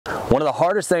One of the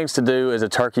hardest things to do as a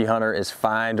turkey hunter is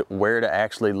find where to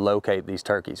actually locate these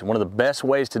turkeys. One of the best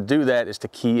ways to do that is to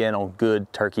key in on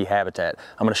good turkey habitat.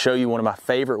 I'm going to show you one of my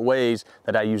favorite ways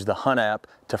that I use the Hunt app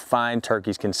to find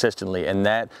turkeys consistently, and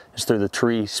that is through the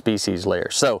tree species layer.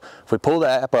 So if we pull the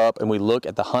app up and we look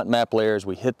at the Hunt map layers,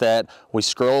 we hit that, we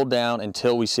scroll down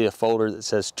until we see a folder that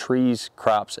says trees,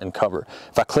 crops, and cover.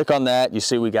 If I click on that, you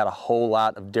see we got a whole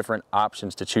lot of different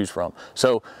options to choose from.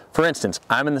 So for instance,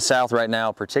 I'm in the South right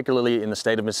now, particularly in the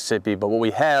state of Mississippi, but what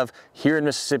we have here in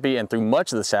Mississippi and through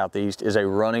much of the Southeast is a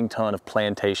running ton of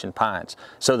plantation pines.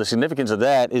 So the significance of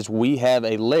that is we have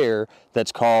a layer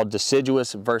that's called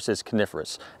deciduous versus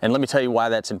coniferous. And let me tell you why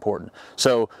that's important.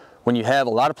 So when you have a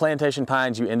lot of plantation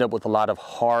pines, you end up with a lot of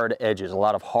hard edges, a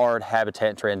lot of hard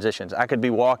habitat transitions. I could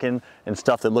be walking in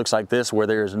stuff that looks like this where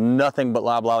there's nothing but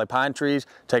loblolly pine trees,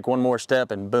 take one more step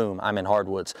and boom, I'm in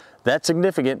hardwoods. That's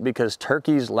significant because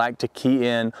turkeys like to key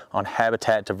in on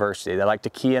habitat diversity. They like to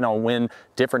key in on when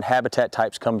different habitat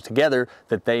types come together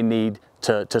that they need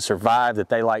to survive, that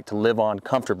they like to live on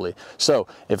comfortably. So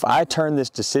if I turn this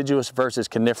deciduous versus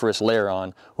coniferous layer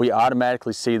on, we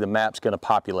automatically see the map's going to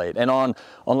populate. And on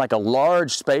like a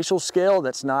large spatial scale,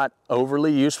 that's not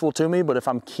overly useful to me, but if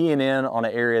I'm keying in on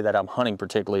an area that I'm hunting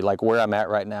particularly, like where I'm at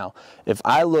right now, if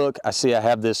I look, I see I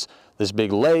have this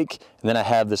big lake, and then I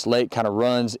have this lake kind of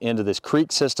runs into this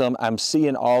creek system. I'm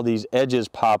seeing all these edges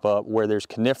pop up where there's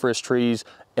coniferous trees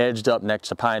edged up next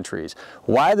to pine trees.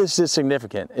 Why this is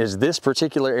significant is this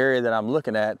particular area that I'm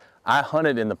looking at, I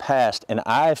hunted in the past and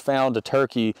I found a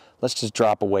turkey. Let's just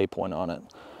drop a waypoint on it.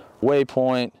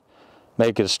 Waypoint,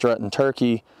 make it a strutting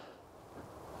turkey.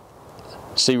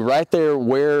 See right there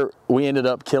where we ended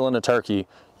up killing a turkey,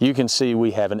 you can see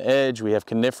we have an edge, we have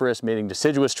coniferous, meaning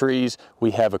deciduous trees,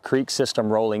 we have a creek system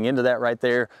rolling into that right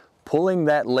there. Pulling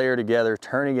that layer together,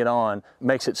 turning it on,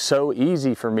 makes it so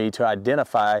easy for me to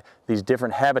identify these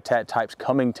different habitat types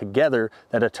coming together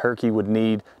that a turkey would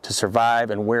need to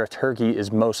survive and where a turkey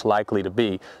is most likely to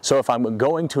be. So if I'm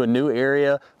going to a new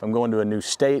area, if I'm going to a new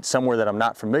state, somewhere that I'm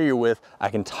not familiar with, I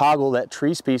can toggle that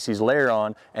tree species layer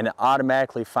on and it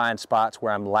automatically finds spots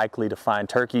where I'm likely to find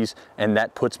turkeys, and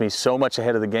that puts me so much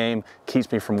ahead of the game,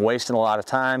 keeps me from wasting a lot of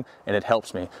time, and it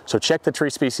helps me. So check the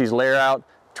tree species layer out,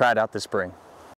 try it out this spring.